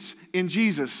obedience in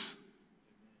Jesus.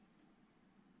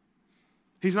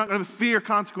 He's not going to fear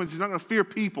consequences. He's not going to fear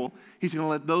people. He's going to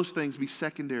let those things be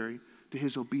secondary to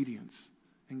his obedience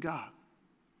in God.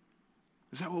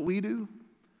 Is that what we do?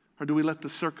 Or do we let the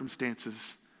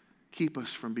circumstances keep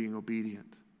us from being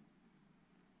obedient?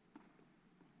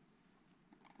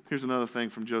 Here's another thing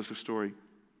from Joseph's story.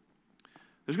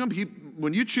 There's going to be,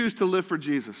 when you choose to live for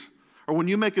Jesus, or when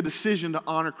you make a decision to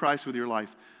honor Christ with your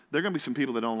life, there are going to be some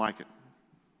people that don't like it.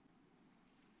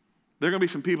 There are going to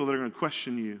be some people that are going to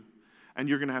question you, and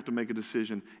you're going to have to make a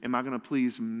decision. Am I going to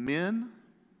please men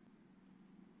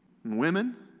and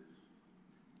women,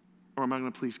 or am I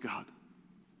going to please God?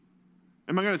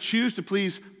 Am I going to choose to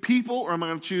please people, or am I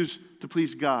going to choose to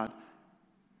please God?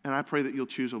 And I pray that you'll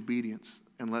choose obedience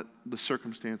and let the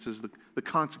circumstances, the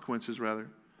consequences rather,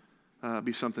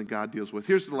 be something God deals with.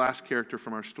 Here's the last character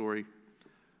from our story,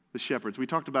 the shepherds. We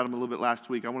talked about them a little bit last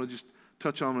week. I want to just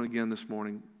touch on them again this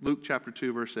morning. Luke chapter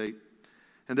 2, verse 8.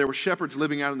 And there were shepherds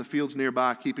living out in the fields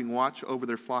nearby, keeping watch over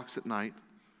their flocks at night.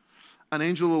 An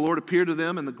angel of the Lord appeared to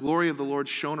them, and the glory of the Lord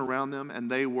shone around them, and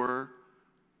they were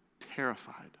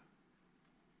terrified.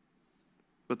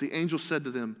 But the angel said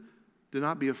to them, do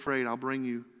not be afraid. I bring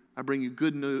you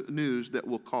good news that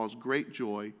will cause great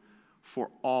joy for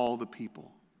all the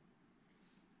people.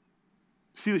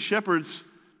 See, the shepherds,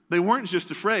 they weren't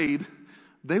just afraid,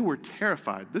 they were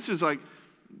terrified.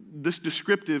 This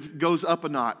descriptive goes up a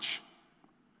notch.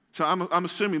 So I'm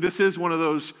assuming this is one of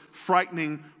those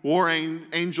frightening war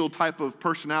angel type of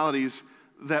personalities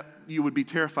that you would be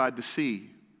terrified to see.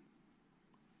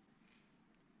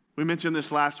 We mentioned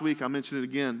this last week. I'll mention it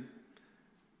again.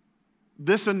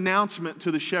 This announcement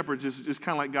to the shepherds is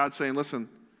kind of like God saying, listen,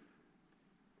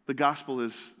 the gospel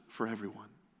is for everyone.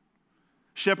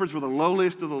 Shepherds were the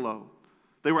lowliest of the low.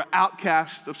 They were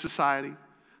outcasts of society.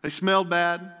 They smelled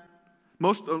bad. A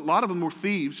lot of them were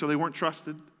thieves, so they weren't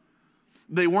trusted.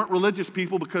 They weren't religious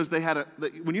people because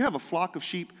when you have a flock of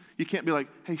sheep, you can't be like,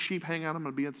 hey, sheep, hang out. I'm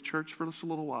going to be at the church for just a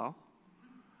little while.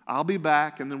 I'll be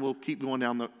back, and then we'll keep going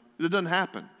down it doesn't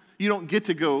happen. You don't get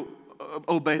to go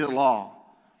obey the law.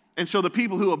 And so the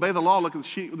people who obey the law look at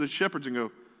the shepherds and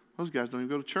go, those guys don't even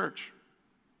go to church.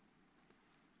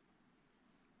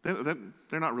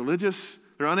 They're not religious.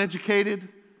 They're uneducated.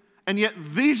 And yet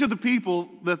these are the people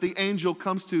that the angel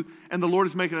comes to, and the Lord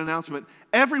is making an announcement.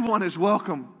 Everyone is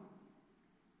welcome.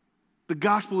 The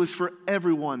gospel is for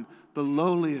everyone, the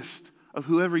lowliest of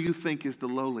whoever you think is the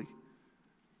lowly.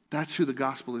 That's who the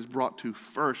gospel is brought to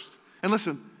first. And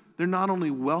listen, they're not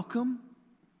only welcome,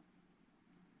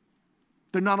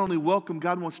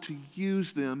 God wants to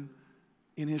use them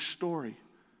in his story.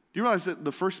 Do you realize that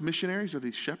the first missionaries are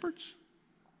these shepherds?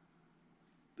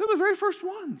 They're the very first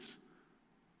ones.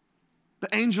 The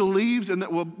angel leaves, and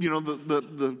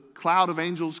the cloud of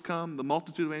angels come, the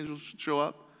multitude of angels show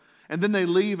up, and then they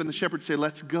leave, and the shepherds say,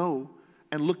 let's go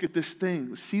and look at this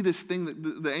thing, see this thing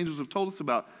that the angels have told us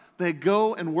about. They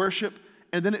go and worship,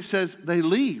 and then it says they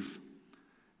leave,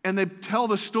 and they tell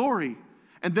the story,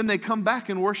 and then they come back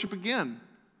and worship again.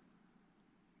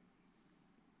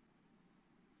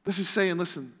 This is saying,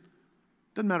 listen,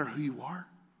 doesn't matter who you are.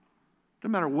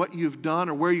 Doesn't matter what you've done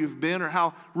or where you've been or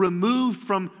how removed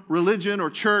from religion or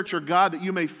church or God that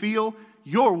you may feel,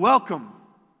 you're welcome.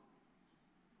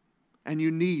 And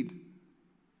you need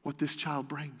what this child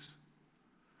brings.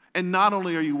 And not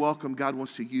only are you welcome, God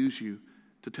wants to use you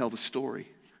to tell the story.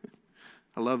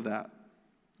 I love that.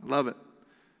 I love it.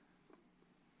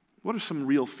 What are some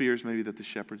real fears maybe that the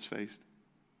shepherds faced?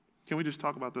 Can we just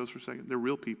talk about those for a second? They're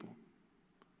real people.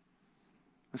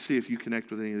 Let's see if you connect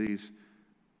with any of these.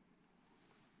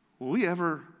 Will we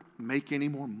ever make any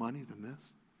more money than this?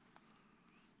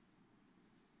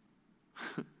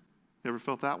 You ever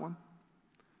felt that one?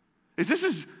 Is this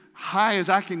as high as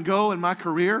I can go in my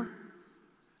career?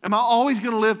 Am I always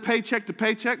going to live paycheck to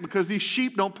paycheck because these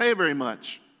sheep don't pay very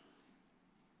much?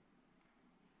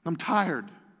 I'm tired.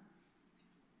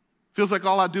 Feels like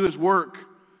all I do is work.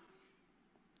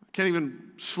 I can't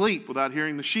even sleep without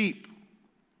hearing the sheep.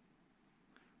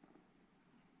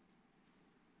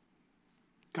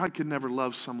 God could never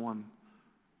love someone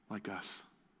like us.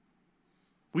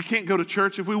 We can't go to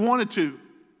church if we wanted to.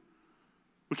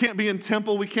 We can't be in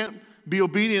temple. We can't be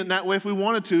obedient in that way if we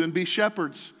wanted to and be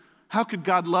shepherds. How could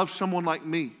God love someone like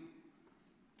me?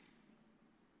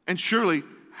 And surely,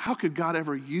 how could God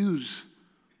ever use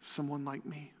someone like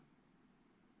me?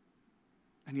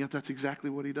 And yet that's exactly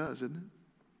what he does, isn't it?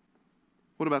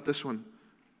 What about this one?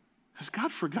 Has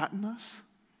God forgotten us?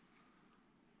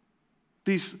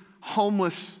 These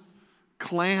homeless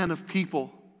clan of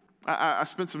people. I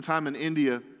spent some time in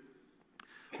India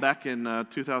back in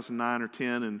 2009 or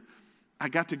 10, and I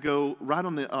got to go right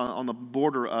on the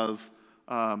border of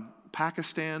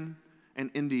Pakistan and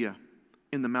India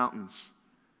in the mountains.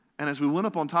 And as we went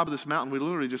up on top of this mountain, we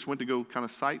literally just went to go kind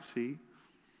of sightsee.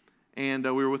 And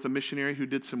we were with a missionary who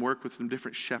did some work with some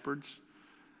different shepherds.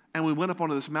 And we went up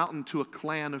onto this mountain to a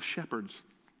clan of shepherds.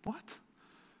 What?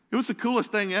 It was the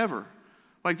coolest thing ever.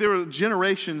 Like there were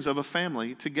generations of a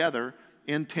family together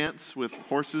in tents with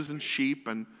horses and sheep,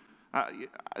 and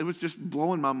it was just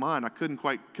blowing my mind. I couldn't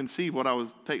quite conceive what I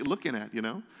was looking at, you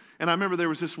know. And I remember there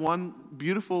was this one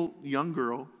beautiful young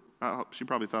girl. She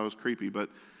probably thought it was creepy, but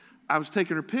I was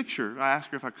taking her picture. I asked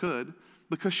her if I could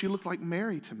because she looked like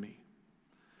Mary to me.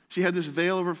 She had this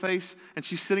veil over her face, and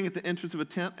she's sitting at the entrance of a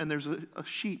tent, and there's a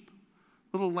sheep,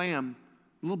 little lamb,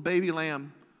 little baby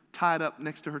lamb tied up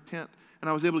next to her tent. And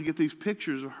I was able to get these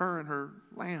pictures of her and her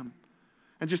lamb.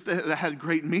 And just that had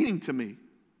great meaning to me,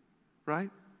 right?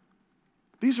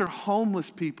 These are homeless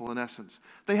people in essence.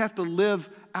 They have to live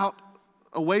out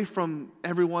away from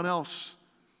everyone else.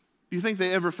 Do you think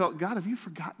they ever felt, God, have you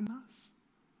forgotten us?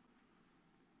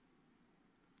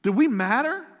 Do we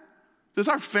matter? Does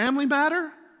our family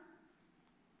matter?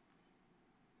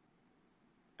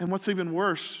 And what's even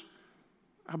worse,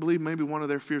 I believe maybe one of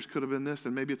their fears could have been this,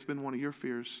 and maybe it's been one of your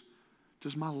fears.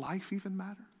 Does my life even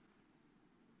matter?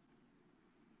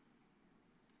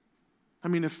 I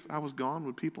mean, if I was gone,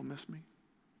 would people miss me?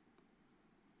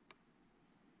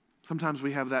 Sometimes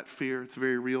we have that fear. It's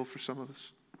very real for some of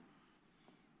us.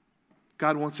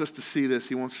 God wants us to see this.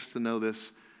 He wants us to know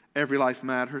this. Every life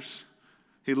matters.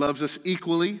 He loves us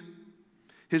equally.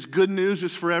 His good news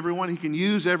is for everyone. He can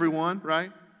use everyone,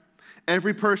 right?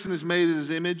 Every person is made in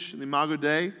his image, in the Imago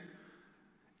Dei.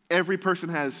 Every person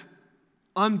has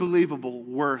unbelievable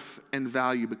worth and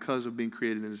value because of being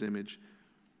created in his image.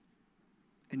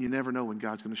 And you never know when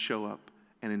God's going to show up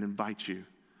and invite you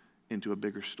into a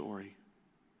bigger story.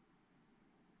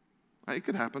 It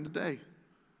could happen today.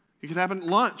 It could happen at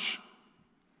lunch.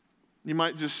 You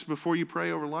might just, before you pray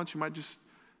over lunch, you might just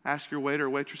ask your waiter or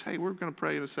waitress, hey, we're going to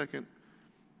pray in a second.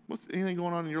 What's anything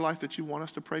going on in your life that you want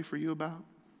us to pray for you about?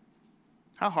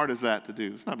 How hard is that to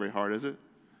do? It's not very hard, is it?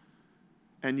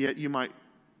 And yet you might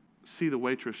see the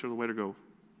waitress or the waiter go,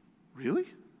 really?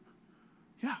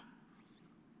 Yeah.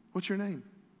 What's your name?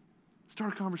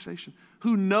 Start a conversation.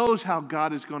 Who knows how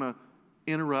God is going to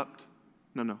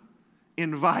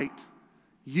invite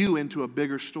you into a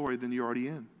bigger story than you're already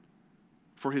in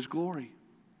for his glory.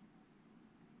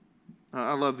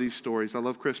 I love these stories. I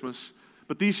love Christmas.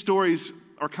 But these stories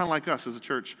are kind of like us as a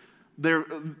church.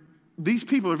 These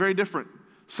people are very different.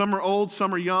 Some are old,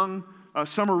 some are young,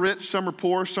 some are rich, some are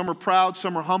poor, some are proud,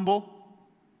 some are humble.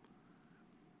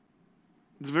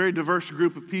 It's a very diverse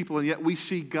group of people, and yet we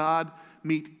see God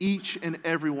meet each and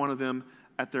every one of them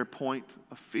at their point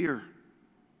of fear.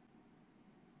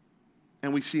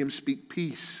 And we see him speak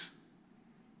peace.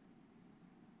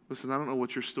 Listen, I don't know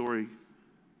what your story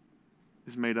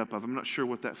is made up of. I'm not sure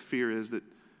what that fear is that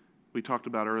we talked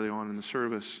about early on in the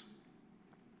service.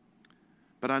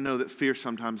 But I know that fear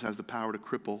sometimes has the power to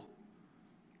cripple.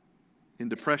 In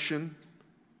depression,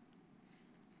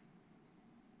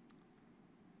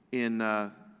 in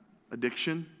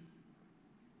addiction,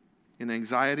 in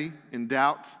anxiety, in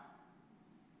doubt.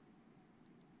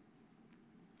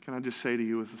 Can I just say to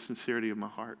you with the sincerity of my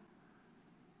heart,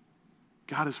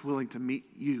 God is willing to meet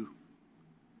you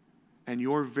and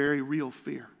your very real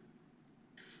fear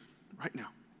right now,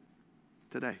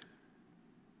 today.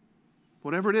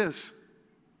 Whatever it is.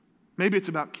 Maybe it's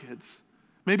about kids.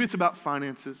 Maybe it's about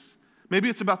finances. Maybe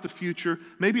it's about the future.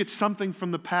 Maybe it's something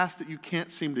from the past that you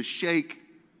can't seem to shake.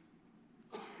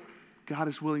 God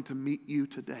is willing to meet you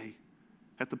today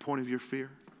at the point of your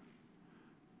fear.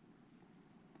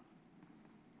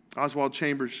 Oswald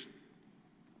Chambers,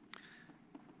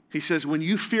 he says, when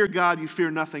you fear God, you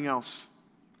fear nothing else.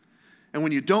 And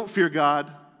when you don't fear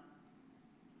God,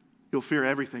 you'll fear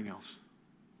everything else.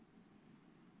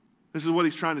 This is what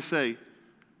he's trying to say.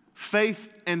 Faith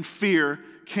and fear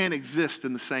can't exist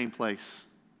in the same place.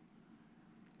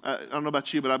 I don't know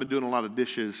about you, but I've been doing a lot of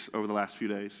dishes over the last few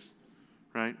days,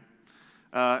 right?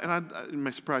 And it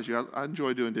may surprise you. I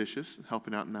enjoy doing dishes,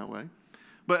 helping out in that way.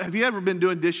 But have you ever been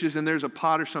doing dishes and there's a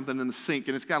pot or something in the sink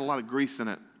and it's got a lot of grease in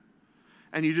it?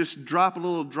 And you just drop a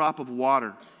little drop of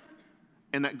water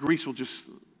and that grease will just,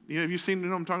 have you seen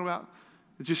what I'm talking about?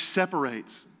 It just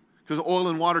separates because oil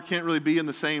and water can't really be in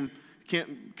the same,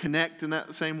 can't connect in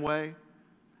that same way.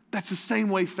 That's the same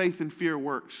way faith and fear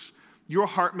works. Your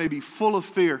heart may be full of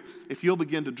fear if you'll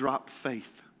begin to drop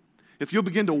faith. If you'll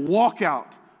begin to walk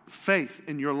out faith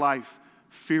in your life,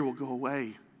 fear will go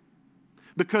away.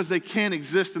 Because they can't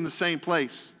exist in the same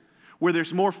place. Where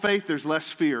there's more faith, there's less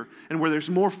fear. And where there's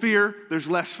more fear, there's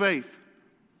less faith.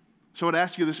 So I'd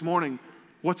ask you this morning,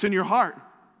 what's in your heart?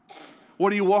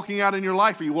 What are you walking out in your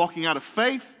life? Are you walking out of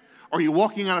faith or are you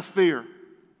walking out of fear?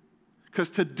 Because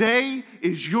today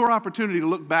is your opportunity to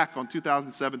look back on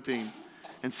 2017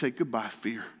 and say, goodbye,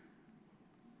 fear.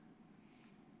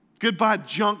 Goodbye,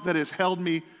 junk that has held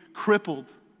me crippled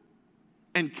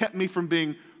and kept me from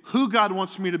being who God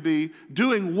wants me to be,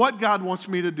 doing what God wants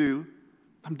me to do.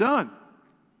 I'm done.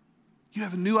 You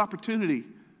have a new opportunity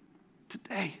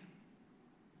today.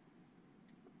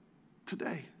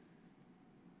 Today.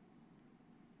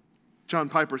 John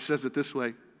Piper says it this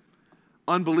way.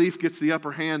 Unbelief gets the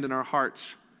upper hand in our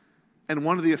hearts, and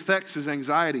one of the effects is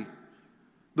anxiety.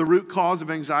 The root cause of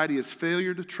anxiety is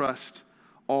failure to trust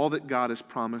all that God has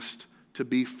promised to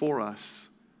be for us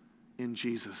in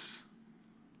Jesus.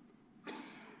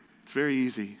 It's very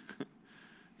easy.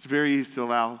 It's very easy to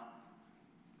allow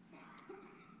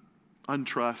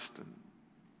untrust and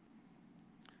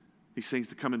these things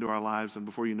to come into our lives, and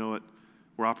before you know it,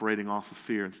 we're operating off of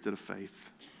fear instead of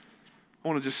faith. I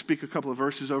want to just speak a couple of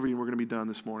verses over you and we're going to be done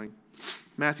this morning.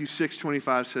 Matthew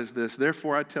 6:25 says this,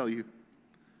 therefore I tell you,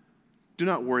 do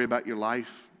not worry about your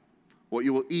life, what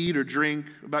you will eat or drink,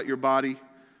 about your body,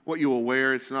 what you will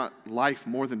wear. It's not life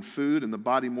more than food and the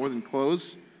body more than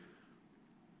clothes.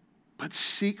 But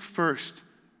seek first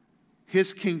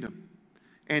his kingdom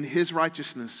and his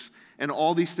righteousness, and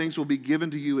all these things will be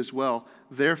given to you as well.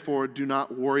 Therefore, do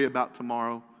not worry about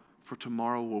tomorrow, for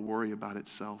tomorrow will worry about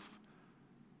itself.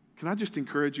 Can I just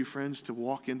encourage you, friends, to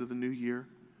walk into the new year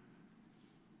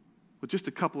with just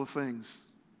a couple of things?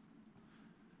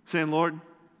 Saying, Lord,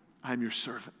 I am your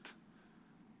servant.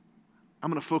 I'm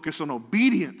going to focus on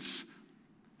obedience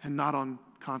and not on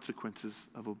consequences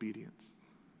of obedience.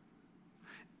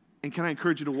 And can I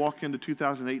encourage you to walk into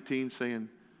 2018 saying,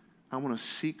 I want to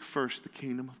seek first the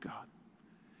kingdom of God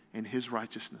and his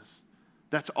righteousness.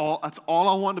 That's all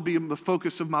I want to be the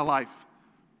focus of my life.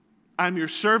 I'm your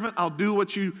servant. I'll do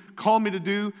what you call me to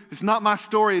do. It's not my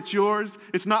story, it's yours.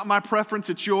 It's not my preference,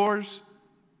 it's yours.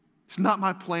 It's not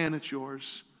my plan, it's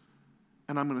yours.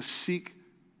 And I'm going to seek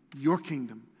your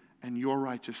kingdom and your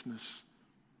righteousness.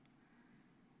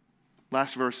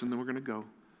 Last verse, and then we're going to go.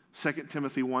 2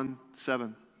 Timothy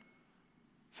 1:7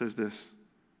 says this,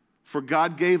 for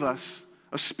God gave us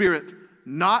a spirit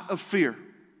not of fear,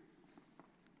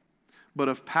 but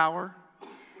of power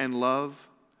and love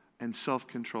and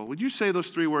self-control. Would you say those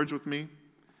three words with me?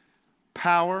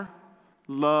 Power,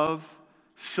 love,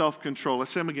 self-control.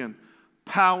 Let's say them again.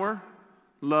 Power,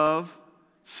 love,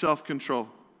 self-control.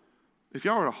 If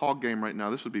y'all were at a hog game right now,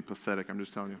 this would be pathetic, I'm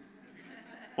just telling you.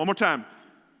 One more time.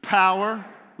 Power,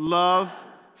 love,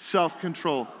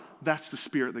 self-control. That's the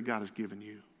spirit that God has given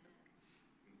you.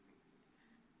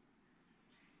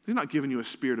 He's not giving you a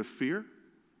spirit of fear.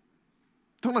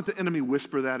 Don't let the enemy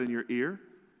whisper that in your ear,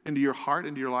 into your heart,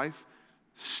 into your life.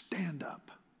 Stand up.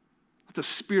 Let the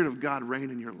Spirit of God reign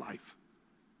in your life.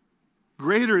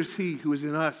 Greater is he who is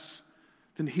in us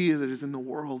than he that is in the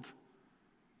world.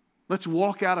 Let's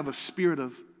walk out of a spirit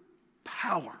of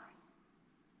power,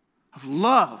 of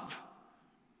love,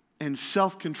 and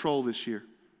self-control this year.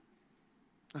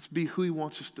 Let's be who he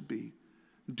wants us to be.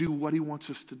 Do what he wants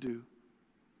us to do.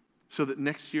 So that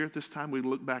next year at this time we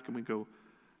look back and we go,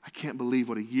 I can't believe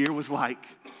what a year was like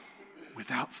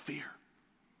without fear.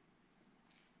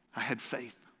 I had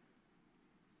faith.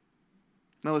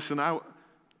 Now listen,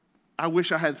 I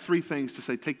wish I had 3 things to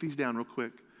say. Take these down real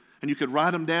quick. And you could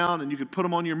write them down and you could put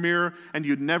them on your mirror and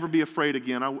you'd never be afraid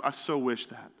again. I so wish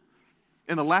that.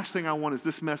 And the last thing I want is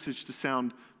this message to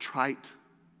sound trite.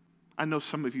 I know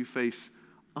some of you face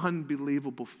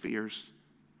unbelievable fears.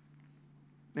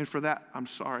 And for that, I'm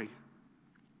sorry.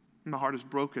 My heart is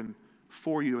broken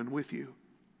for you and with you.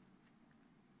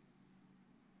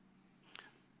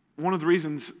 One of the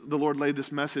reasons the Lord laid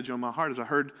this message on my heart is I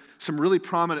heard some really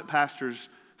prominent pastors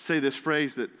say this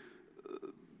phrase that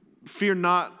fear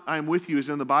not, I am with you is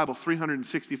in the Bible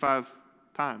 365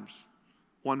 times.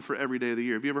 One for every day of the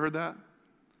year. Have you ever heard that?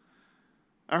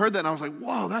 I heard that and I was like,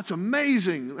 whoa, that's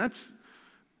amazing. That's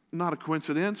not a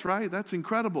coincidence, right? That's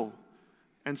incredible.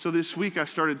 And so this week I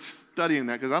started studying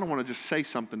that because I don't want to just say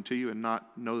something to you and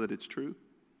not know that it's true.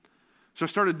 So I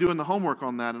started doing the homework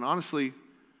on that, and honestly,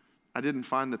 I didn't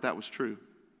find that that was true.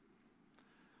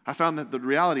 I found that the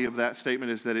reality of that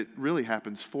statement is that it really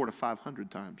happens 400 to 500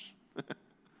 times,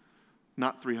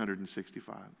 not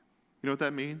 365. You know what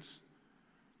that means?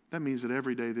 That means that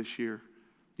every day this year,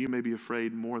 you may be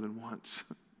afraid more than once.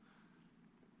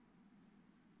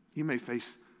 You may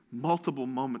face multiple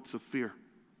moments of fear.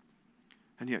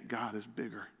 And yet God is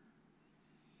bigger.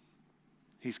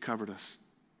 He's covered us.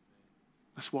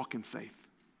 Let's walk in faith,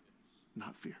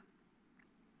 not fear.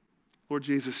 Lord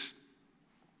Jesus,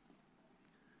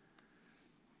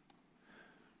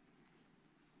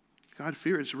 God,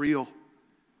 fear is real.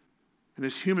 And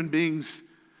as human beings,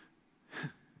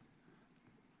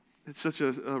 it's such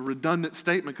a redundant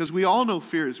statement because we all know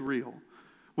fear is real.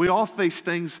 We all face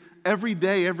things every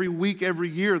day, every week, every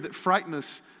year that frighten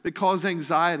us, that cause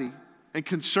anxiety and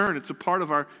concern. It's a part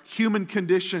of our human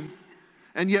condition.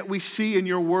 And yet we see in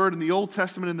your word in the Old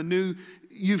Testament and the New,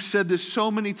 you've said this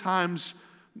so many times,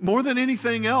 more than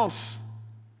anything else.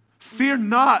 Fear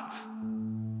not,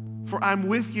 for I'm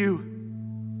with you.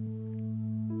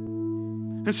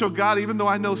 And so God, even though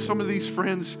I know some of these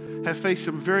friends have faced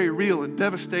some very real and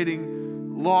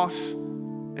devastating loss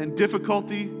and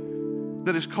difficulty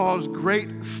that has caused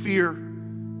great fear,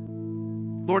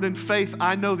 Lord, in faith,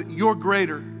 I know that you're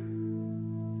greater.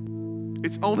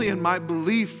 It's only in my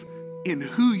belief in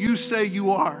who you say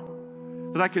you are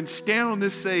that I can stand on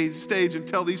this stage and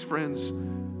tell these friends,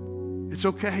 it's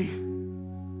okay.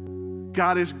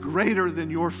 God is greater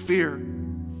than your fear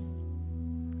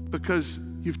because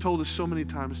you've told us so many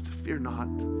times to fear not,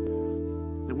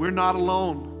 that we're not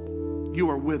alone. You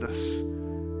are with us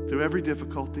through every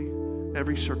difficulty,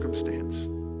 every circumstance.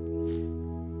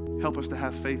 Help us to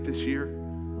have faith this year,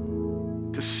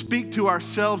 to speak to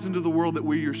ourselves and to the world that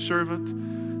we're your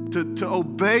servant, to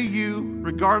obey you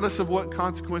regardless of what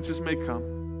consequences may come.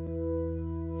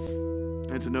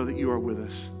 and to know that you are with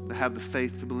us, to have the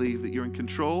faith to believe that you're in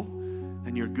control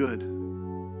and you're good.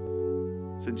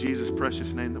 It's in Jesus'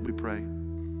 precious name that we pray.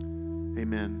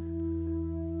 Amen.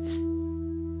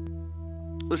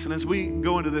 Listen, as we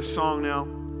go into this song now,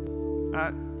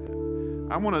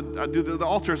 I want to do the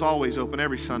altar is always open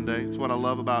every Sunday. It's what I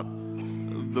love about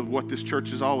what this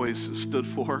church has always stood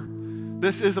for.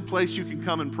 This is a place you can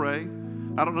come and pray.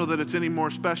 I don't know that it's any more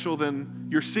special than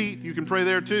your seat. You can pray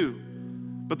there too.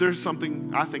 But there's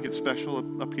something, I think it's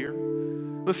special up here.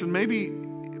 Listen, maybe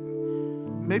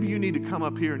you need to come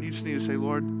up here and you just need to say,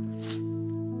 Lord,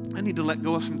 I need to let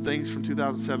go of some things from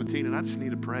 2017 and I just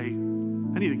need to pray.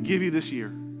 I need to give you this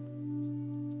year.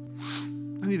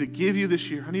 I need to give you this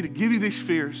year. I need to give you these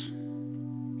fears.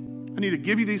 I need to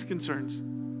give you these concerns.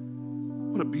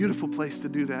 What a beautiful place to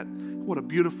do that. What a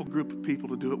beautiful group of people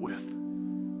to do it with.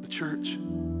 The church.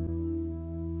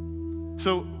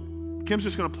 So Kim's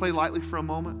just going to play lightly for a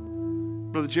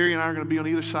moment. Brother Jerry and I are going to be on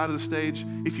either side of the stage.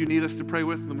 If you need us to pray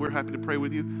with, then we're happy to pray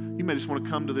with you. You may just want to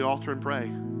come to the altar and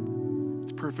pray.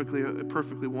 It's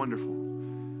perfectly wonderful.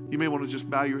 You may want to just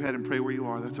bow your head and pray where you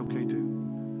are. That's okay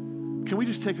too. Can we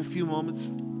just take a few moments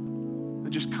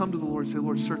and just come to the Lord and say,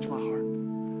 Lord, search my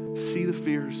heart. See the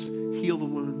fears, heal the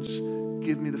wounds,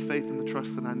 give me the faith and the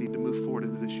trust that I need to move forward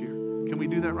into this year. Can we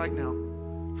do that right now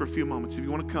for a few moments? If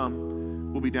you want to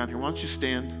come, we'll be down here. Why don't you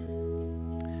stand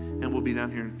and we'll be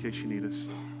down here in case you need us.